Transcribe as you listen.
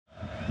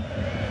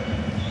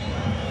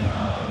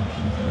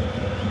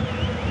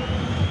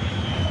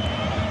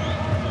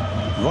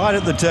right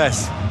at the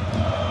death.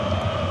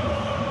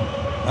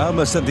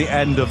 Almost at the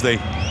end of the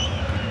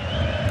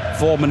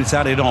 4 minutes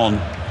added on.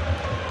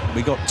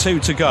 We got 2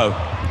 to go.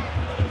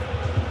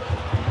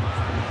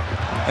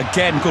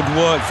 Again, good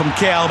work from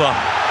Kjellberg.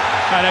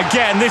 And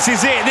again, this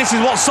is it. This is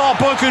what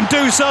Saarbrucken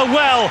do so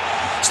well.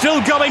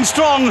 Still going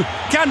strong.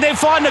 Can they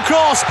find the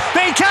cross?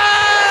 They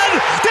can!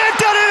 They've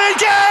done it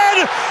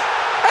again!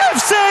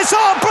 FC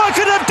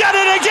Saarbrucken have done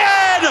it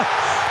again!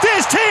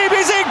 This team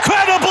is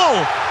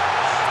incredible!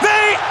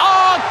 They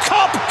are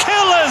cup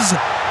killers!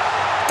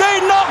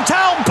 They knocked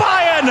out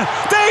Bayern!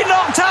 They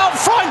knocked out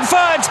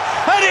Frankfurt!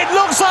 And it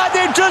looks like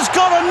they've just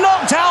gone and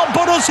knocked out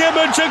Borussia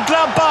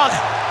Monchengladbach!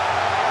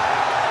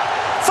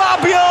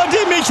 Fabio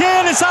Di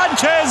Michele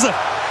Sanchez!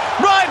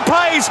 Right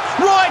place,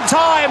 right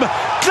time!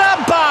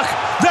 Gladbach,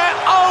 their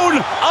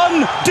own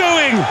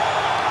undoing!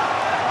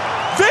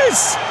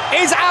 This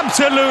is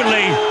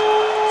absolutely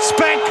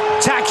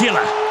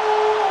spectacular!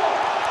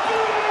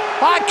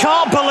 I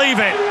can't believe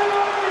it!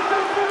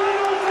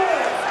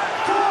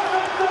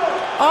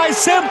 I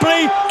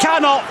simply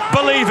cannot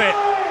believe it.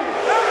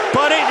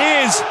 But it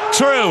is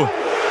true.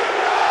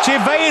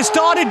 Chivea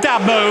started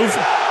that move.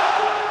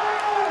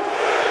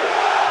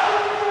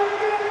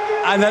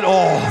 And then,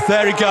 oh,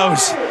 there he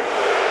goes.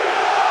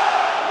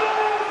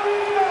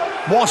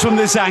 Watch from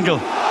this angle.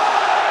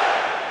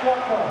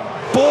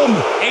 Boom,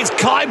 it's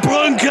Kai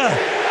Brunke.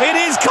 It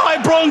is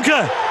Kai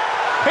Brunke.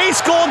 He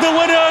scored the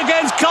winner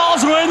against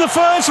Karlsruhe in the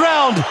first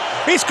round.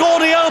 He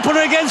scored the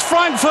opener against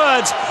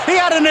Frankfurt. He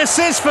had an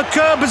assist for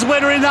Kerber's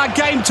winner in that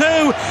game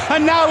too.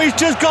 And now he's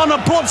just gone to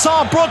put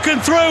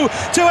Saarbrücken through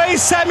to a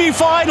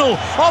semi-final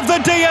of the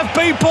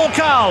DFB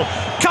Pokal.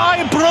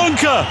 Kai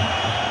Brunke.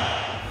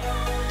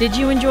 Did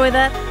you enjoy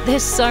that?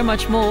 There's so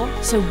much more,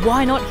 so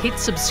why not hit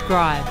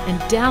subscribe and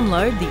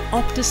download the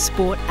Optus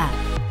Sport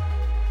app.